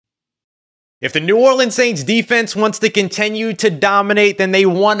If the New Orleans Saints defense wants to continue to dominate, then they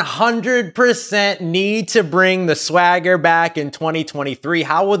 100% need to bring the swagger back in 2023.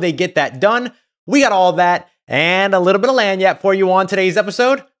 How will they get that done? We got all that and a little bit of lagniappe for you on today's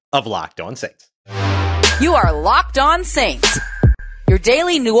episode of Locked On Saints. You are Locked On Saints, your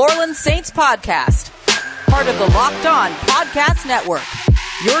daily New Orleans Saints podcast. Part of the Locked On Podcast Network,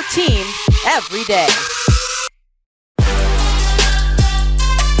 your team every day.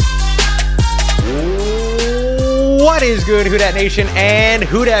 What is good, Who Dat Nation and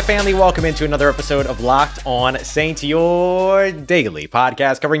Who Dat family? Welcome into another episode of Locked On Saints, your daily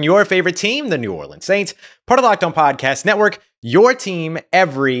podcast covering your favorite team, the New Orleans Saints, part of the Locked On Podcast Network, your team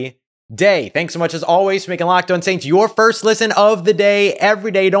every day. Thanks so much, as always, for making Locked On Saints your first listen of the day every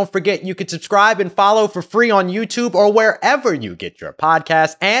day. Don't forget, you can subscribe and follow for free on YouTube or wherever you get your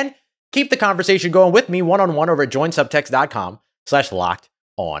podcasts, and keep the conversation going with me one-on-one over at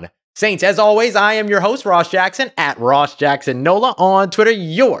joinsubtext.com/LockedOnSaints. As always, I am your host, Ross Jackson, at Ross Jackson Nola on Twitter,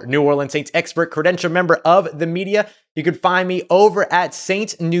 your New Orleans Saints expert, credentialed member of the media. You can find me over at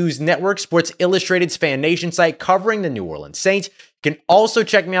Saints News Network, Sports Illustrated's Fan Nation site covering the New Orleans Saints. You can also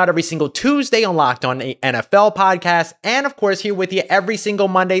check me out every single Tuesday on Locked On NFL podcast, and of course, here with you every single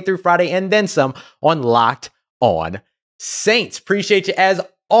Monday through Friday, and then some on Locked On Saints. Appreciate you as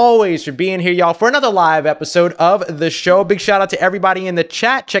always for being here, y'all, for another live episode of the show. Big shout out to everybody in the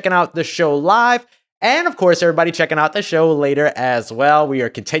chat checking out the show live, and of course, everybody checking out the show later as well. We are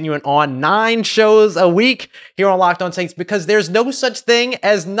continuing on 9 shows a week here on Locked On Saints because there's no such thing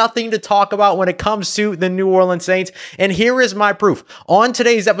as nothing to talk about when it comes to the New Orleans Saints. And here is my proof. On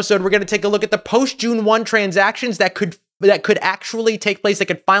today's episode, we're going to take a look at the post-June 1 transactions that could actually take place, that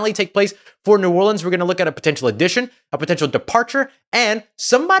could finally take place for New Orleans. We're going to look at a potential addition, a potential departure, and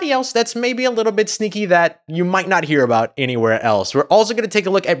somebody else that's maybe a little bit sneaky that you might not hear about anywhere else. We're also going to take a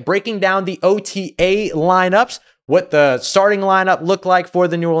look at breaking down the OTA lineups, what the starting lineup looked like for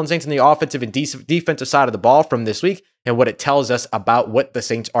the New Orleans Saints on the offensive and defensive side of the ball from this week, and what it tells us about what the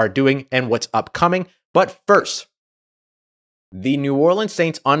Saints are doing and what's upcoming. But first, the New Orleans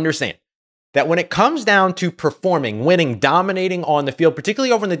Saints understand that when it comes down to performing, winning, dominating on the field,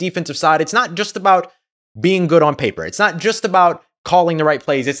 particularly over on the defensive side, it's not just about being good on paper. It's not just about calling the right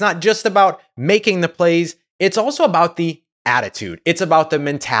plays. It's not just about making the plays. It's also about the attitude. It's about the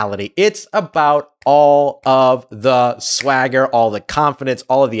mentality. It's about all of the swagger, all the confidence,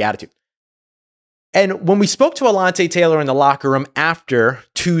 all of the attitude. And when we spoke to Alontae Taylor in the locker room after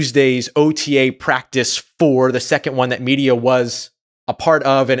Tuesday's OTA practice 4, the second one that media was a part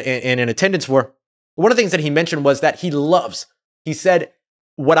of and in attendance for, one of the things that he mentioned was that he said,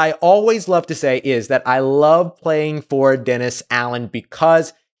 what I always love to say is that I love playing for Dennis Allen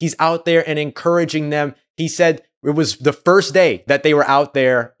because he's out there and encouraging them. He said it was the first day that they were out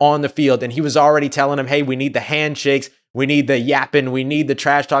there on the field, and he was already telling them, hey, we need the handshakes, we need the yapping, we need the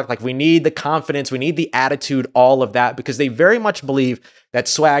trash talk, like we need the confidence, we need the attitude, all of that, because they very much believe that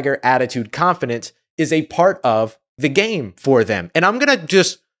swagger, attitude, confidence is a part of the game for them. And I'm going to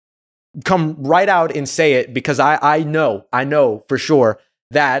just come right out and say it because I know for sure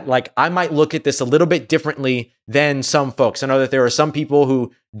that, like, I might look at this a little bit differently than some folks. I know that there are some people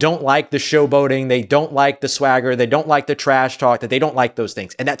who don't like the showboating, they don't like the swagger, they don't like the trash talk, that they don't like those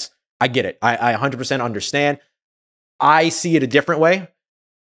things. And I get it. I 100% understand. I see it a different way.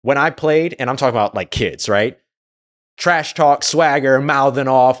 When I played, and I'm talking about like kids, right? Trash talk, swagger, mouthing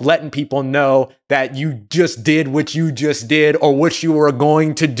off, letting people know that you just did what you just did or what you were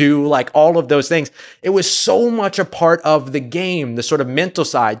going to do, like all of those things. It was so much a part of the game, the sort of mental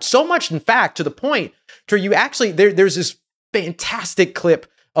side. So much, in fact, to the point where you actually, there's this fantastic clip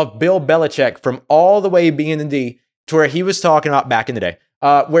of Bill Belichick from all the way being in D to where he was talking about back in the day,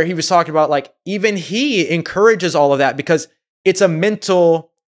 where he was talking about, like, even he encourages all of that because it's a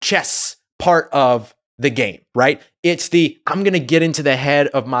mental chess part of the game, right? It's I'm going to get into the head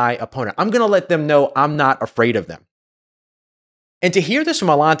of my opponent. I'm going to let them know I'm not afraid of them. And to hear this from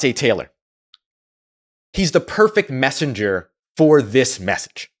Alontae Taylor, he's the perfect messenger for this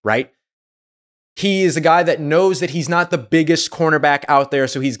message, right? He is a guy that knows that he's not the biggest cornerback out there,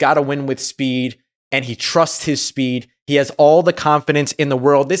 so he's got to win with speed, and he trusts his speed. He has all the confidence in the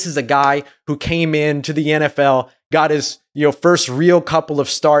world. This is a guy who came into the NFL, got his first real couple of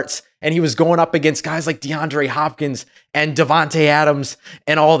starts, and he was going up against guys like DeAndre Hopkins and Devontae Adams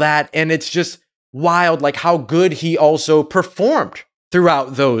and all that. And it's just wild, like, how good he also performed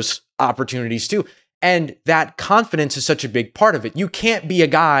throughout those opportunities too. And that confidence is such a big part of it. You can't be a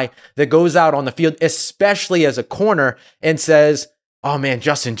guy that goes out on the field, especially as a corner, and says, oh man,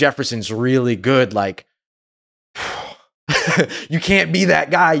 Justin Jefferson's really good. Like, you can't be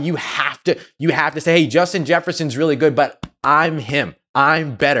that guy. You have you have to say, hey, Justin Jefferson's really good, but I'm him.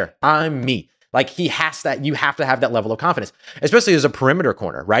 I'm better. I'm me. Like you have to have that level of confidence, especially as a perimeter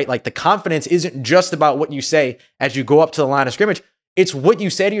corner, right? Like the confidence isn't just about what you say as you go up to the line of scrimmage. It's what you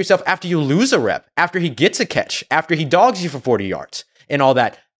say to yourself after you lose a rep, after he gets a catch, after he dogs you for 40 yards and all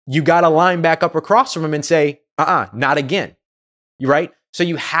that. You got to line back up across from him and say, not again. You right? So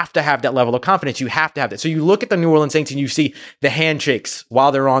you have to have that level of confidence. You have to have that. So you look at the New Orleans Saints and you see the handshakes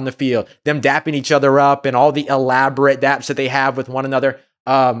while they're on the field, them dapping each other up and all the elaborate daps that they have with one another.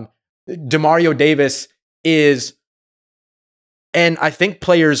 Demario Davis is, and I think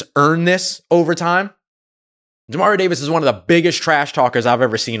players earn this over time. Demario Davis is one of the biggest trash talkers I've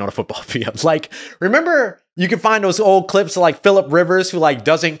ever seen on a football field. Like, remember, you can find those old clips of like Phillip Rivers who like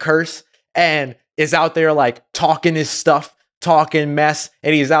doesn't curse and is out there like talking his stuff, talking mess,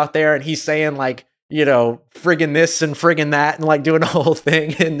 and he's out there and he's saying like, you know, friggin' this and friggin' that and like doing the whole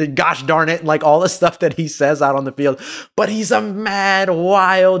thing and gosh darn it and like all the stuff that he says out on the field. But he's a mad,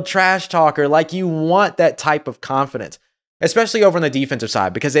 wild trash talker. Like you want that type of confidence, especially over on the defensive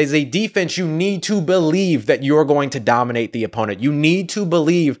side, because as a defense, you need to believe that you're going to dominate the opponent. You need to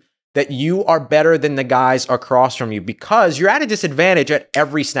believe that you are better than the guys across from you because you're at a disadvantage at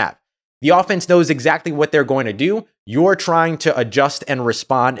every snap. The offense knows exactly what they're going to do. You're trying to adjust and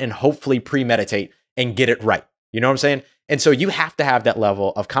respond and hopefully premeditate and get it right. You know what I'm saying? And so you have to have that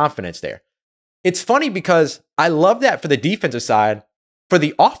level of confidence there. It's funny because I love that for the defensive side. For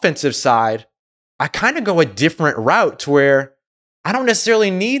the offensive side, I kind of go a different route to where I don't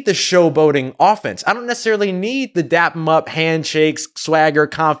necessarily need the showboating offense. I don't necessarily need the dap 'em up, handshakes, swagger,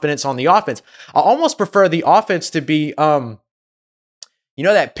 confidence on the offense. I almost prefer the offense to be, you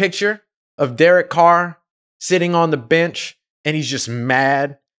know, that picture of Derek Carr sitting on the bench and he's just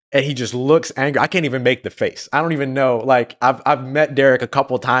mad and he just looks angry. I can't even make the face. I don't even know. Like I've met Derek a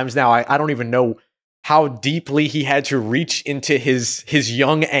couple of times now. I don't even know how deeply he had to reach into his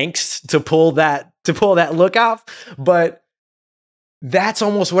young angst to pull that look off. But that's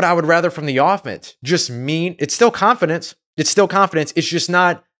almost what I would rather from the offense. Just mean. It's still confidence. It's still confidence. It's just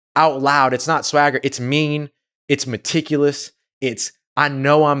not out loud. It's not swagger. It's mean. It's meticulous. It's I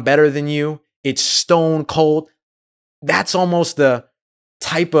know I'm better than you. It's stone cold. That's almost the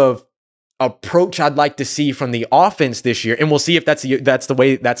type of approach I'd like to see from the offense this year. And we'll see if that's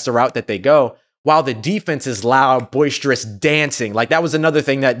the route that they go. While the defense is loud, boisterous, dancing. Like that was another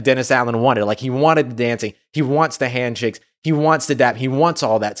thing that Dennis Allen wanted. Like he wanted the dancing. He wants the handshakes. He wants the dap. He wants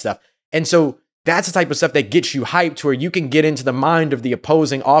all that stuff. And so that's the type of stuff that gets you hyped to where you can get into the mind of the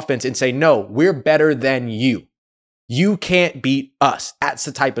opposing offense and say, no, we're better than you. You can't beat us. That's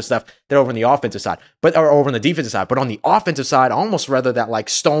the type of stuff that over on the offensive side, or over on the defensive side. But on the offensive side, I almost rather that like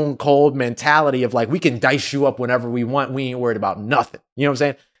stone cold mentality of like, we can dice you up whenever we want. We ain't worried about nothing. You know what I'm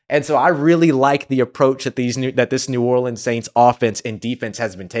saying? And so I really like the approach that this New Orleans Saints offense and defense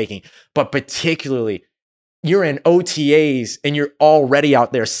has been taking. But particularly, you're in OTAs and you're already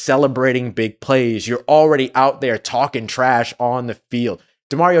out there celebrating big plays. You're already out there talking trash on the field.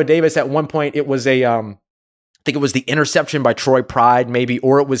 Demario Davis, at one point, it was I think it was the interception by Troy Pride, maybe,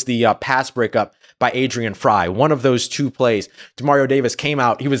 or it was the pass breakup by Adrian Fry. One of those two plays. Demario Davis came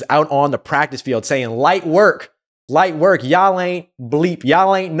out. He was out on the practice field saying, light work. Y'all ain't bleep.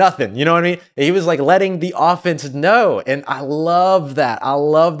 Y'all ain't nothing. You know what I mean? He was like letting the offense know. And I love that. I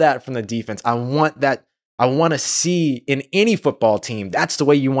love that from the defense. I want that. I want to see in any football team, that's the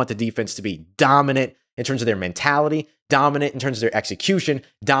way you want the defense to be. Dominant in terms of their mentality, dominant in terms of their execution,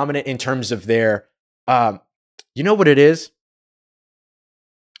 dominant in terms of their, you know what it is?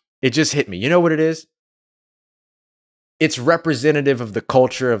 It just hit me. You know what it is? It's representative of the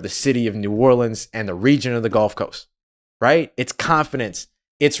culture of the city of New Orleans and the region of the Gulf Coast, right? It's confidence.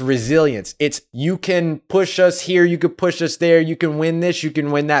 It's resilience. It's you can push us here. You can push us there. You can win this. You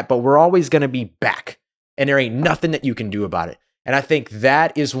can win that. But we're always going to be back. And there ain't nothing that you can do about it. And I think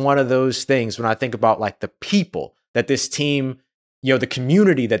that is one of those things when I think about like the people that this team, you know, the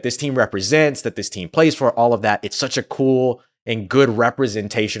community that this team represents, that this team plays for, all of that. It's such a cool and good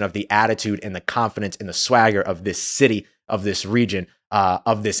representation of the attitude and the confidence and the swagger of this city, of this region,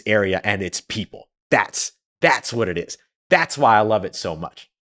 of this area and its people. That's what it is. That's why I love it so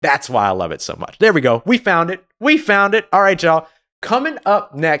much. That's why I love it so much. There we go. We found it. All right, y'all. Coming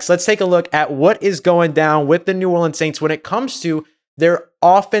up next, let's take a look at what is going down with the New Orleans Saints when it comes to their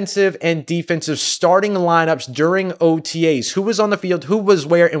offensive and defensive starting lineups during OTAs. Who was on the field, who was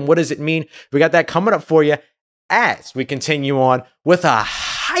where, and what does it mean? We got that coming up for you as we continue on with a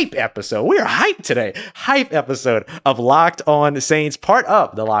hype episode. We are hyped today. Hype episode of Locked On Saints, part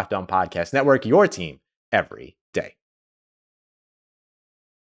of the Locked On Podcast Network, your team every day.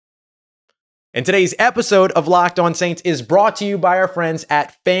 And today's episode of Locked On Saints is brought to you by our friends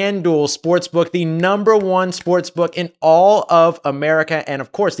at FanDuel Sportsbook, the #1 sportsbook in all of America, and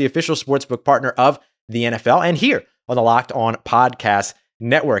of course, the official sportsbook partner of the NFL, and here on the Locked On Podcast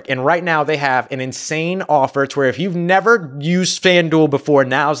Network. And right now, they have an insane offer to where if you've never used FanDuel before,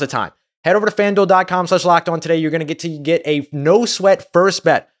 now's the time. Head over to FanDuel.com/LockedOn today. You're going to get a no-sweat first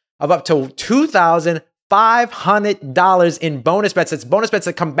bet of up to $2,500 in bonus bets. It's bonus bets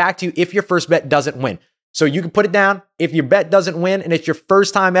that come back to you if your first bet doesn't win. So you can put it down. If your bet doesn't win and it's your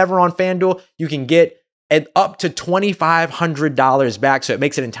first time ever on FanDuel, you can get up to $2,500 back. So it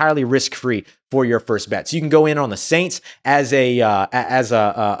makes it entirely risk-free for your first bet. So you can go in on the Saints as a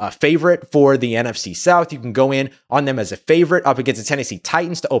favorite for the NFC South. You can go in on them as a favorite up against the Tennessee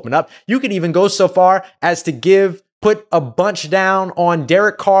Titans to open up. You could even go so far as to put a bunch down on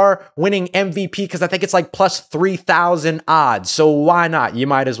Derek Carr winning MVP because I think it's like plus 3,000 odds. So why not? You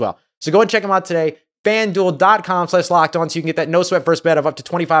might as well. So go and check them out today. FanDuel.com/LockedOn so you can get that no sweat first bet of up to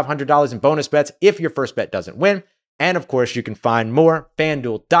 $2,500 in bonus bets if your first bet doesn't win. And of course, you can find more.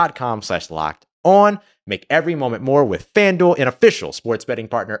 FanDuel.com/LockedOn. Make every moment more with FanDuel, an official sports betting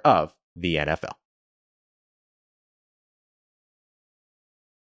partner of the NFL.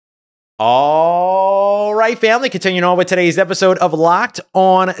 All right, family, continuing on with today's episode of Locked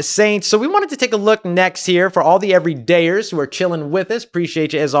On Saints. So we wanted to take a look next here for all the everydayers who are chilling with us.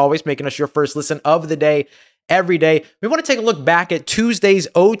 Appreciate you, as always, making us your first listen of the day every day. We want to take a look back at Tuesday's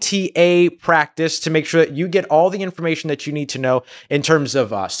OTA practice to make sure that you get all the information that you need to know in terms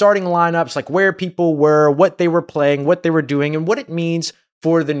of starting lineups, like where people were, what they were playing, what they were doing, and what it means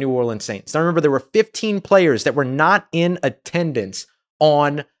for the New Orleans Saints. Now, remember, there were 15 players that were not in attendance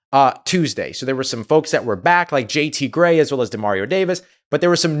on Tuesday. So there were some folks that were back, like JT Gray, as well as Demario Davis, but there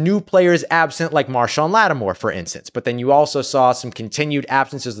were some new players absent, like Marshawn Lattimore, for instance. But then you also saw some continued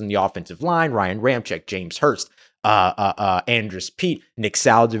absences in the offensive line: Ryan Ramczyk, James Hurst, Andrus Peat, Nick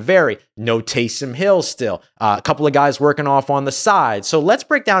Saldiveri, no Taysom Hill still, a couple of guys working off on the side. So let's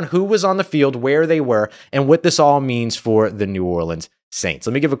break down who was on the field, where they were, and what this all means for the New Orleans Saints.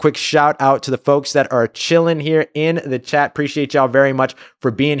 Let me give a quick shout out to the folks that are chilling here in the chat. Appreciate y'all very much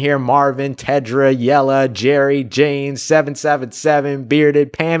for being here. Marvin, Tedra, Yella, Jerry, Jane, 777,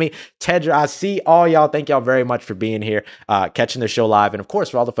 Bearded, Pammy, Tedra. I see all y'all. Thank y'all very much for being here, catching the show live. And of course,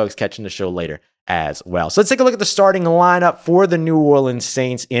 for all the folks catching the show later as well. So let's take a look at the starting lineup for the New Orleans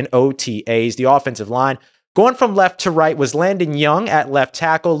Saints in OTAs. The offensive line, going from left to right, was Landon Young at left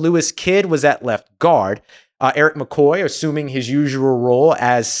tackle. Lewis Kidd was at left guard. Eric McCoy assuming his usual role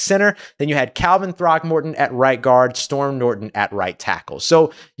as center. Then you had Calvin Throckmorton at right guard, Storm Norton at right tackle.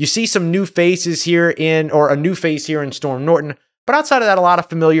 So you see some new faces here a new face here in Storm Norton. But outside of that, a lot of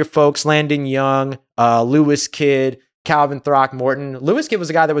familiar folks: Landon Young, Lewis Kidd, Calvin Throckmorton. Lewis Kidd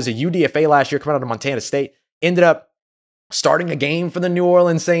was a guy that was a UDFA last year coming out of Montana State. Ended up starting a game for the New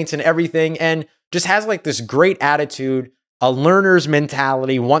Orleans Saints and everything, and just has like this great attitude, a learner's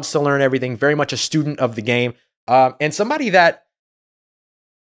mentality, wants to learn everything, very much a student of the game, and somebody that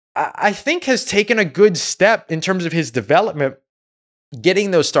I think has taken a good step in terms of his development, getting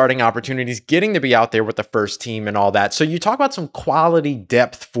those starting opportunities, getting to be out there with the first team and all that. So you talk about some quality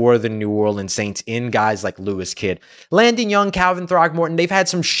depth for the New Orleans Saints in guys like Lewis Kidd. Landon Young, Calvin Throckmorton, they've had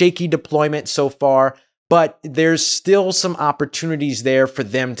some shaky deployment so far, but there's still some opportunities there for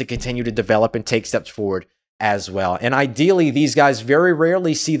them to continue to develop and take steps forward as well. And ideally, these guys very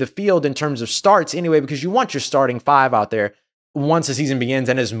rarely see the field in terms of starts anyway, because you want your starting five out there once the season begins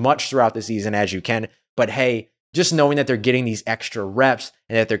and as much throughout the season as you can. But hey, just knowing that they're getting these extra reps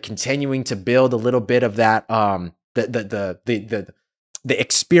and that they're continuing to build a little bit of that, the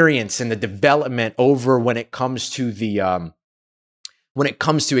experience and the development over when it comes to the, when it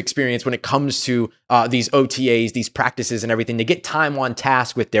comes to experience, when it comes to these OTAs, these practices and everything, to get time on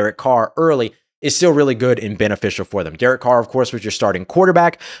task with Derek Carr early is still really good and beneficial for them. Derek Carr, of course, was your starting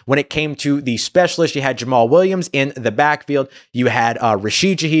quarterback. When it came to the specialists, you had Jamal Williams in the backfield. You had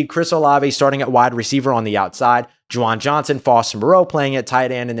Rashid Shaheed, Chris Olave starting at wide receiver on the outside. Juwan Johnson, Foster Moreau playing at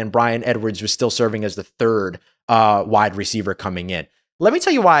tight end, and then Brian Edwards was still serving as the third wide receiver coming in. Let me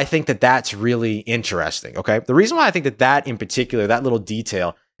tell you why I think that that's really interesting, okay? The reason why I think that that in particular, that little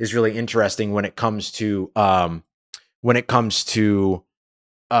detail is really interesting when it comes to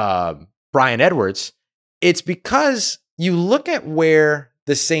Brian Edwards, it's because you look at where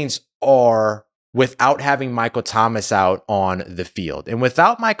the Saints are without having Michael Thomas out on the field. And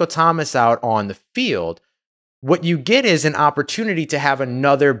without Michael Thomas out on the field, what you get is an opportunity to have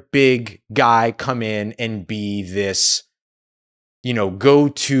another big guy come in and be this,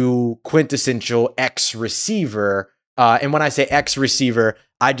 go-to quintessential X receiver. And when I say X receiver,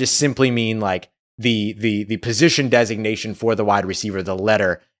 I just simply mean like the position designation for the wide receiver, the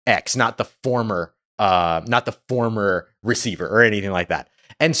letter X, not the former receiver or anything like that.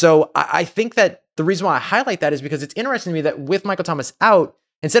 And so I think that the reason why I highlight that is because it's interesting to me that with Michael Thomas out,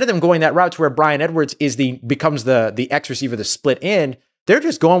 instead of them going that route to where Bryan Edwards becomes the X receiver, the split end, they're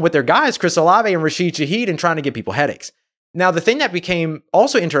just going with their guys, Chris Olave and Rashid Shaheed, and trying to give people headaches. Now, the thing that became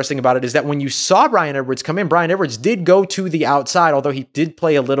also interesting about it is that when you saw Bryan Edwards come in, Bryan Edwards did go to the outside, although he did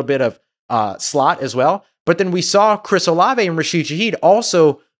play a little bit of slot as well. But then we saw Chris Olave and Rashid Shaheed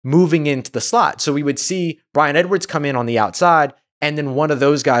also moving into the slot. So we would see Bryan Edwards come in on the outside, and then one of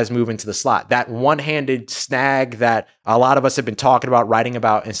those guys move into the slot. That one-handed snag that a lot of us have been talking about, writing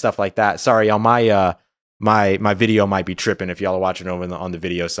about, and stuff like that. Sorry, y'all, my video might be tripping if y'all are watching over on the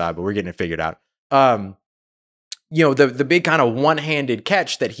video side, but we're getting it figured out. The big kind of one-handed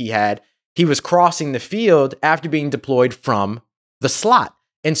catch that he was crossing the field after being deployed from the slot.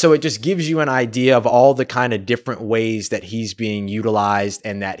 And so it just gives you an idea of all the kind of different ways that he's being utilized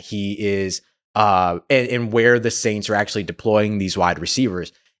and that he is and where the Saints are actually deploying these wide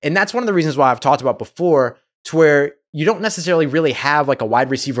receivers. And that's one of the reasons why I've talked about before, to where you don't necessarily really have like a wide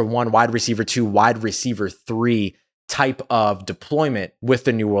receiver 1, wide receiver 2, wide receiver 3 type of deployment with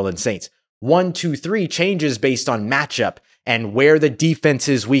the New Orleans Saints. 1, 2, 3 changes based on matchup and where the defense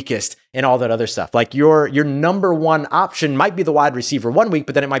is weakest and all that other stuff. Like your number one option might be the wide receiver 1 week,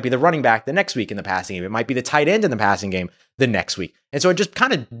 but then it might be the running back the next week in the passing game. It might be the tight end in the passing game the next week. And so it just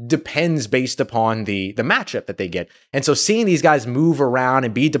kind of depends based upon the matchup that they get. And so seeing these guys move around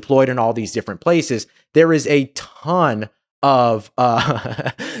and be deployed in all these different places, there is a ton of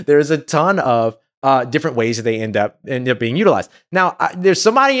different ways that they end up being utilized. Now, there's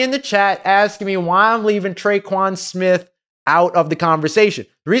somebody in the chat asking me why I'm leaving Tre'Quan Smith out of the conversation.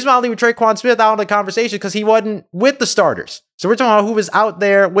 The reason why I'm leaving Tre'Quan Smith out of the conversation is because he wasn't with the starters. So we're talking about who was out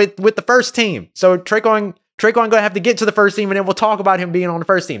there with the first team. So Tre'Quan going to have to get to the first team, and then we'll talk about him being on the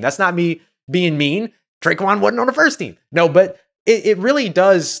first team. That's not me being mean. Tre'Quan wasn't on the first team. No, but it really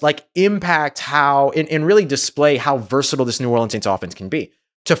does like impact how and really display how versatile this New Orleans Saints offense can be.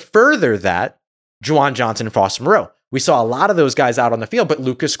 To further that, Juwan Johnson and Foster Moreau. We saw a lot of those guys out on the field, but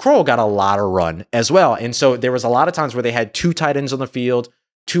Lucas Kroll got a lot of run as well. And so there was a lot of times where they had 2 tight ends on the field,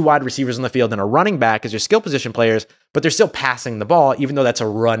 2 wide receivers on the field, and a running back as their skill position players, but they're still passing the ball, even though that's a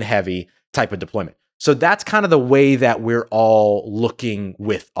run-heavy type of deployment. So that's kind of the way that we're all looking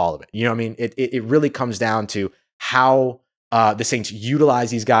with all of it. You know what I mean? It really comes down to how the Saints utilize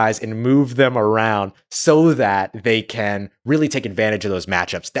these guys and move them around so that they can really take advantage of those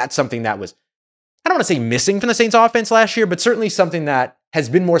matchups. That's something that was, I don't want to say missing from the Saints offense last year, but certainly something that has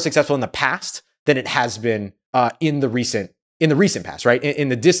been more successful in the past than it has been in the recent past, right? In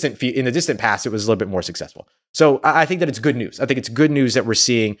the distant past, it was a little bit more successful. So I think that it's good news. I think it's good news that we're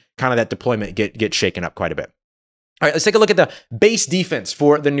seeing kind of that deployment get shaken up quite a bit. All right, let's take a look at the base defense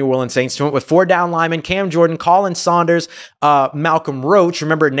for the New Orleans Saints. We went with 4 down linemen: Cam Jordan, Colin Saunders, Malcolm Roach.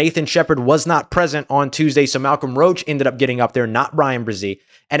 Remember, Nathan Shepard was not present on Tuesday, so Malcolm Roach ended up getting up there, not Bryan Bresee.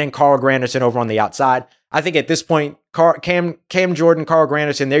 And then Carl Granderson over on the outside. I think at this point, Cam Jordan, Carl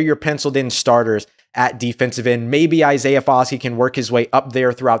Granderson, they're your penciled-in starters at defensive end. Maybe Isaiah Foskey can work his way up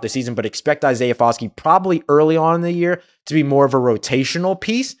there throughout the season, but expect Isaiah Foskey probably early on in the year to be more of a rotational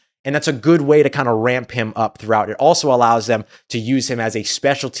piece. And that's a good way to kind of ramp him up throughout. It also allows them to use him as a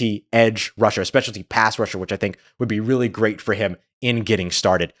specialty edge rusher, a specialty pass rusher, which I think would be really great for him in getting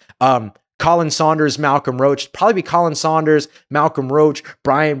started. Colin Saunders, Malcolm Roach, probably be Colin Saunders, Malcolm Roach,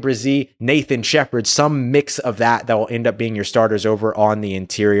 Bryan Bresee, Nathan Shepard, some mix of that will end up being your starters over on the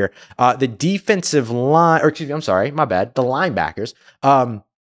interior. The defensive line, or excuse me, I'm sorry, my bad. The linebackers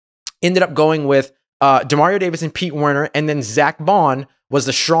ended up going with Demario Davis and Pete Werner, and then Zach Bond was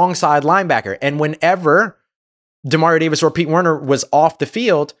the strong side linebacker. And whenever Demario Davis or Pete Werner was off the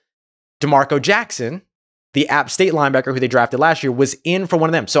field, DeMarco Jackson, the App State linebacker who they drafted last year, was in for one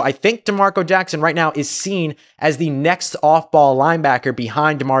of them. So I think DeMarco Jackson right now is seen as the next off-ball linebacker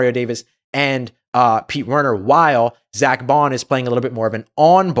behind Demario Davis and Pete Werner, while Zach Bond is playing a little bit more of an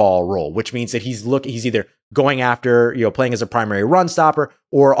on-ball role, which means that he's either going after, playing as a primary run stopper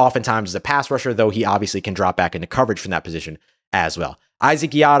or oftentimes as a pass rusher, though he obviously can drop back into coverage from that position as well.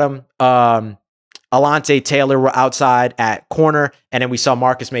 Isaac Yiadom, Alontae Taylor were outside at corner, and then we saw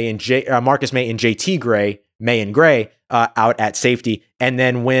Marcus May and JT Gray, May and Gray, out at safety. And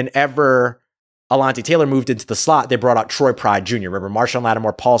then whenever Alontae Taylor moved into the slot, they brought out Troy Pride Jr. Remember, Marshawn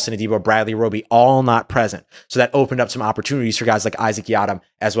Lattimore, Paulson Adebo, Bradley Roby, all not present. So that opened up some opportunities for guys like Isaac Yiadom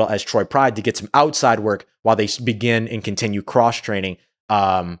as well as Troy Pride to get some outside work while they begin and continue cross-training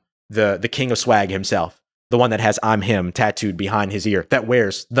the king of swag himself, the one that has "I'm him" tattooed behind his ear, that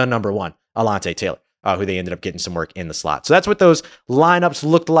wears the number 1, Alontae Taylor, who they ended up getting some work in the slot. So that's what those lineups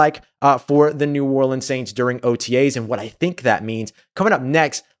looked like for the New Orleans Saints during OTAs and what I think that means. Coming up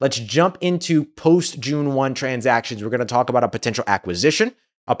next, let's jump into post-June 1 transactions. We're going to talk about a potential acquisition,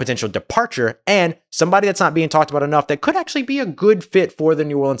 a potential departure, and somebody that's not being talked about enough that could actually be a good fit for the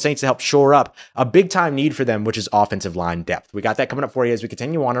New Orleans Saints to help shore up a big-time need for them, which is offensive line depth. We got that coming up for you as we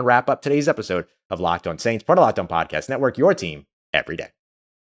continue on and wrap up today's episode of Locked On Saints, part of Locked On Podcast Network, your team every day.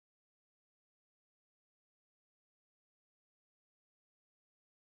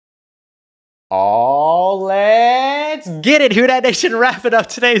 Oh, let's get it, Who Dat Nation. Wrapping up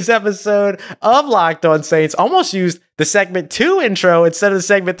today's episode of Locked On Saints. Almost used the segment 2 intro instead of the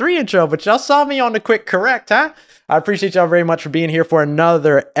segment 3 intro, but y'all saw me on the quick correct, huh? I appreciate y'all very much for being here for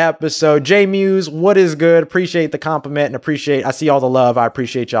another episode. Jay Muse, what is good? Appreciate the compliment and I see all the love. I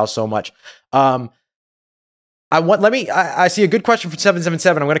appreciate y'all so much. I see a good question from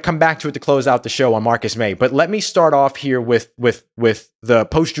 777. I'm going to come back to it to close out the show on Marcus May, but let me start off here with the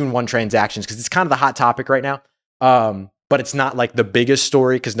post-June 1 transactions, because it's kind of the hot topic right now. But it's not like the biggest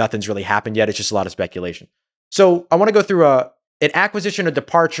story because nothing's really happened yet. It's just a lot of speculation. So I want to go through an acquisition, a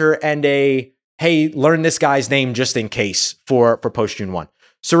departure, and a, hey, learn this guy's name just in case for post-June 1.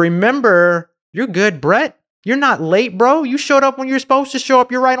 So remember, you're good, Brett. You're not late, bro. You showed up when you're supposed to show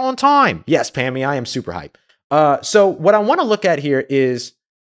up. You're right on time. Yes, Pammy, I am super hype. So what I want to look at here is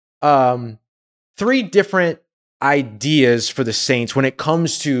 3 different ideas for the Saints when it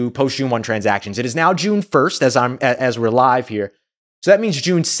comes to post-June 1 transactions. It is now June 1st as we're live here. So that means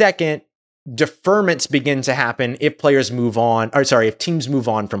June 2nd, deferments begin to happen if if teams move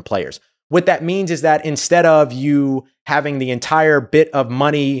on from players. What that means is that instead of you having the entire bit of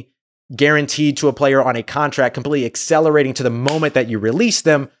money guaranteed to a player on a contract completely accelerating to the moment that you release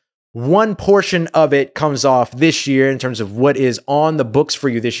them, one portion of it comes off this year in terms of what is on the books for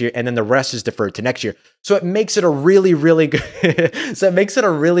you this year, and then the rest is deferred to next year. So it makes it a really, really good. Makes it a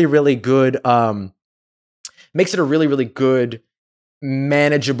really good,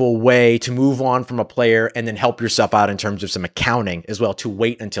 manageable way to move on from a player and then help yourself out in terms of some accounting as well to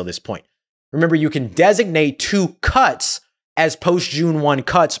wait until this point. Remember, you can designate 2 cuts as post-June 1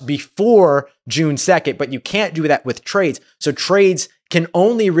 cuts before June 2nd, but you can't do that with trades. So trades can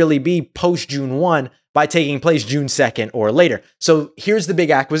only really be post-June 1 by taking place June 2nd or later. So here's the big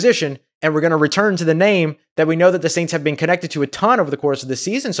acquisition, and we're going to return to the name that we know that the Saints have been connected to a ton over the course of the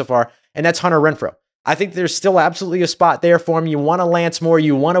season so far, and that's Hunter Renfrow. I think there's still absolutely a spot there for him. You want a Lance Moore,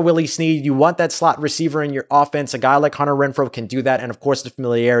 you want a Willie Snead, you want that slot receiver in your offense. A guy like Hunter Renfrow can do that, and of course the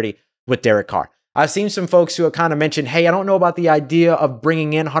familiarity with Derek Carr. I've seen some folks who have kind of mentioned, hey, I don't know about the idea of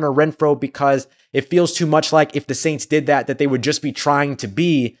bringing in Hunter Renfrow because it feels too much like if the Saints did that they would just be trying to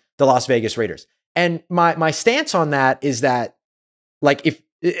be the Las Vegas Raiders. And my stance on that is that, like, if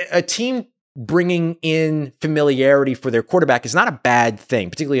a team bringing in familiarity for their quarterback is not a bad thing,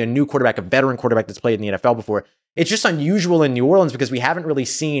 particularly a new quarterback, a veteran quarterback that's played in the NFL before. It's just unusual in New Orleans because we haven't really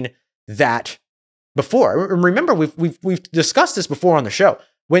seen that before. Remember, we've discussed this before on the show.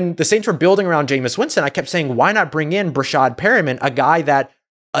 When the Saints were building around Jameis Winston, I kept saying, why not bring in Brashad Perriman, a guy that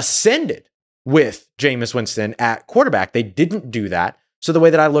ascended with Jameis Winston at quarterback? They didn't do that. So the way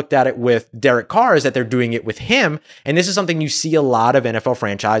that I looked at it with Derek Carr is that they're doing it with him. And this is something you see a lot of NFL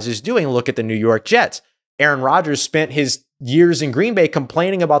franchises doing. Look at the New York Jets. Aaron Rodgers spent his years in Green Bay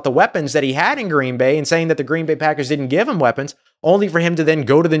complaining about the weapons that he had in Green Bay and saying that the Green Bay Packers didn't give him weapons, only for him to then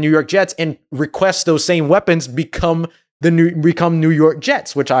go to the New York Jets and request those same weapons become New York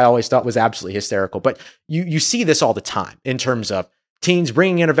Jets, which I always thought was absolutely hysterical. But you see this all the time in terms of teams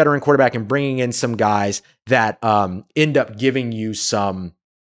bringing in a veteran quarterback and bringing in some guys that end up giving you some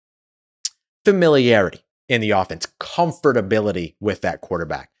familiarity in the offense, comfortability with that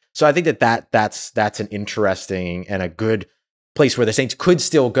quarterback. So I think that's an interesting and a good place where the Saints could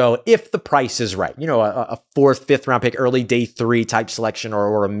still go if the price is right. You know, a 4th, 5th round pick, early day 3 type selection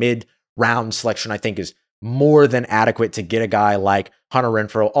or a mid-round selection, I think is more than adequate to get a guy like Hunter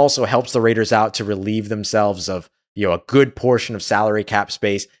Renfrow. Also helps the Raiders out to relieve themselves of, you know, a good portion of salary cap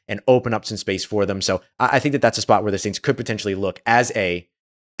space and open up some space for them. So I think that that's a spot where the Saints could potentially look as a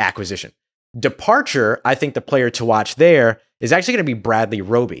acquisition. Departure, I think the player to watch there is actually going to be Bradley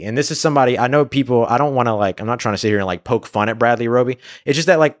Roby. And this is somebody, I know people, I don't want to I'm not trying to sit here and poke fun at Bradley Roby. It's just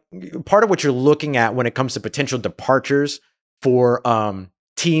that part of what you're looking at when it comes to potential departures for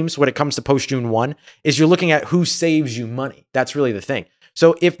teams when it comes to post-June 1 is you're looking at who saves you money. That's really the thing.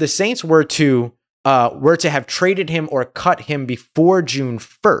 So if the Saints were to have traded him or cut him before June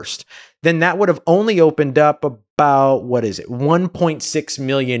 1st, then that would have only opened up about, $1.6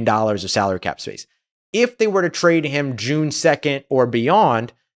 million of salary cap space. If they were to trade him June 2nd or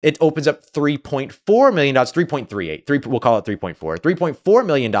beyond, it opens up $3.4 million, 3.38, we'll call it 3.4, $3.4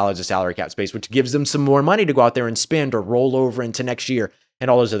 million of salary cap space, which gives them some more money to go out there and spend or roll over into next year and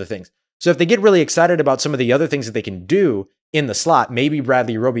all those other things. So if they get really excited about some of the other things that they can do in the slot, maybe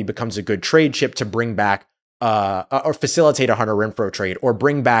Bradley Roby becomes a good trade chip to bring back or facilitate a Hunter Renfrow trade or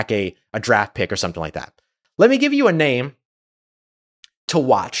bring back a draft pick or something like that. Let me give you a name to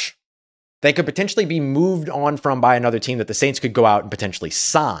watch that could potentially be moved on from by another team that the Saints could go out and potentially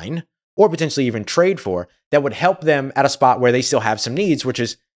sign or potentially even trade for that would help them at a spot where they still have some needs, which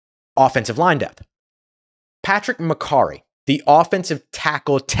is offensive line depth. Patrick McCarry, the offensive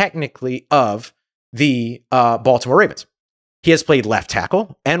tackle technically of the Baltimore Ravens. He has played left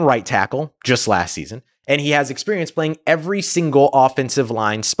tackle and right tackle just last season, and he has experience playing every single offensive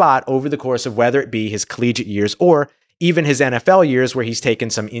line spot over the course of whether it be his collegiate years or even his NFL years where he's taken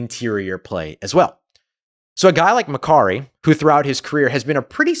some interior play as well. So a guy like McCarry, who throughout his career has been a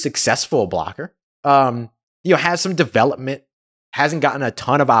pretty successful blocker, has some development, hasn't gotten a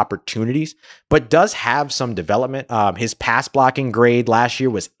ton of opportunities, but does have some development. His pass blocking grade last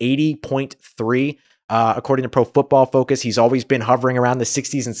year was 80.3. According to Pro Football Focus, he's always been hovering around the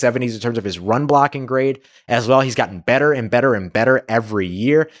 60s and 70s in terms of his run blocking grade as well. He's gotten better and better and better every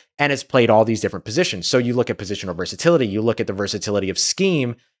year and has played all these different positions. So you look at positional versatility, you look at the versatility of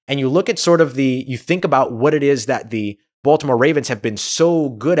scheme, and you look at sort of you think about what it is that the Baltimore Ravens have been so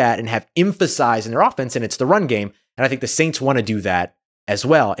good at and have emphasized in their offense, and it's the run game. And I think the Saints want to do that as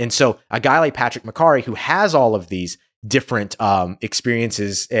well. And so a guy like Patrick McCarry, who has all of these different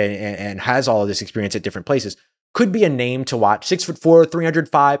experiences and has all of this experience at different places, could be a name to watch. 6'4",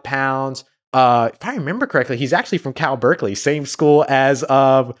 305 pounds. If I remember correctly, he's actually from Cal Berkeley, same school as,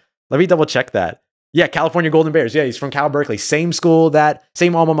 let me double check that. Yeah, California Golden Bears. Yeah, he's from Cal Berkeley, same school,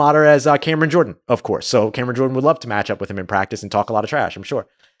 same alma mater as Cameron Jordan, of course. So Cameron Jordan would love to match up with him in practice and talk a lot of trash, I'm sure.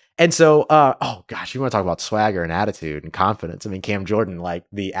 And so, oh gosh, you want to talk about swagger and attitude and confidence. I mean, Cam Jordan, like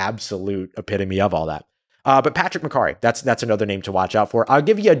the absolute epitome of all that. But Patrick McCarry, that's another name to watch out for. I'll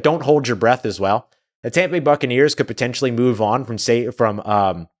give you a don't hold your breath as well. The Tampa Bay Buccaneers could potentially move on from Shaq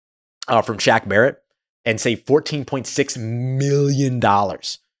Barrett and say $14.6 million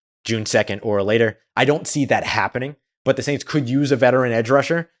June 2nd or later. I don't see that happening, but the Saints could use a veteran edge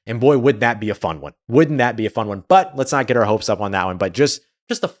rusher, and boy, would that be a fun one. Wouldn't that be a fun one? But let's not get our hopes up on that one, but just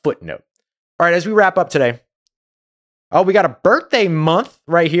a footnote. All right, as we wrap up today, oh, we got a birthday month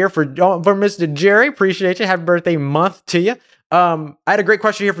right here for Mr. Jerry. Appreciate you. Happy birthday month to you. I had a great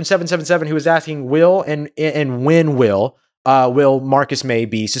question here from 777 who was asking, will and when will Marcus May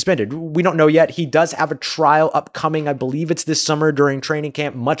be suspended? We don't know yet. He does have a trial upcoming. I believe it's this summer during training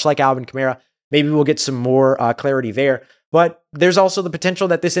camp, much like Alvin Kamara. Maybe we'll get some more clarity there. But there's also the potential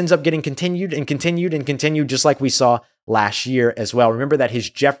that this ends up getting continued, just like we saw last year as well. Remember that his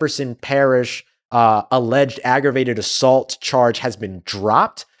Jefferson Parish alleged aggravated assault charge has been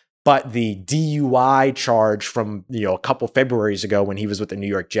dropped, but the DUI charge from a couple Februaries ago when he was with the New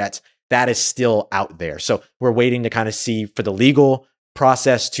York Jets, that is still out there. So we're waiting to kind of see for the legal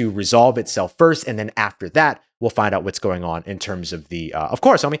process to resolve itself first, and then after that, we'll find out what's going on in terms of the, of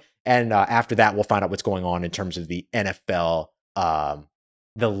course, homie. And after that, we'll find out what's going on in terms of the NFL,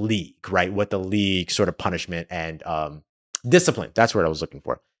 the league, right? What the league sort of punishment and discipline, that's what I was looking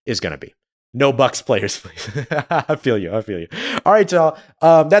for, is going to be. No Bucks players, please. I feel you. All right, y'all.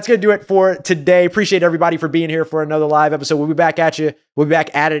 That's going to do it for today. Appreciate everybody for being here for another live episode. We'll be back at you. We'll be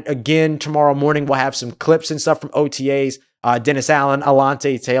back at it again tomorrow morning. We'll have some clips and stuff from OTAs, Dennis Allen,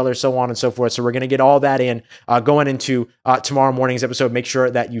 Alontae Taylor, so on and so forth. So we're going to get all that in going into tomorrow morning's episode. Make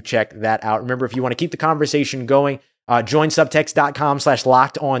sure that you check that out. Remember, if you want to keep the conversation going, join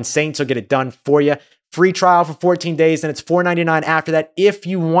subtext.com/lockedonsaints. So get it done for you. Free trial for 14 days, and it's $4.99 after that. If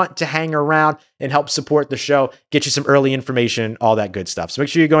you want to hang around and help support the show, get you some early information, all that good stuff. So make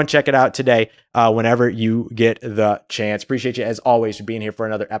sure you go and check it out today whenever you get the chance. Appreciate you, as always, for being here for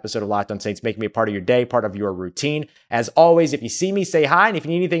another episode of Locked On Saints, making me a part of your day, part of your routine. As always, if you see me, say hi, and if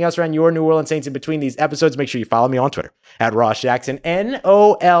you need anything else around your New Orleans Saints in between these episodes, make sure you follow me on Twitter at Ross Jackson,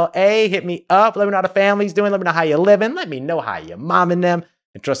 NOLA. Hit me up. Let me know how the family's doing. Let me know how you're living. Let me know how you're momming them.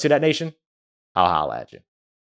 And trust to that nation, I'll holla at you.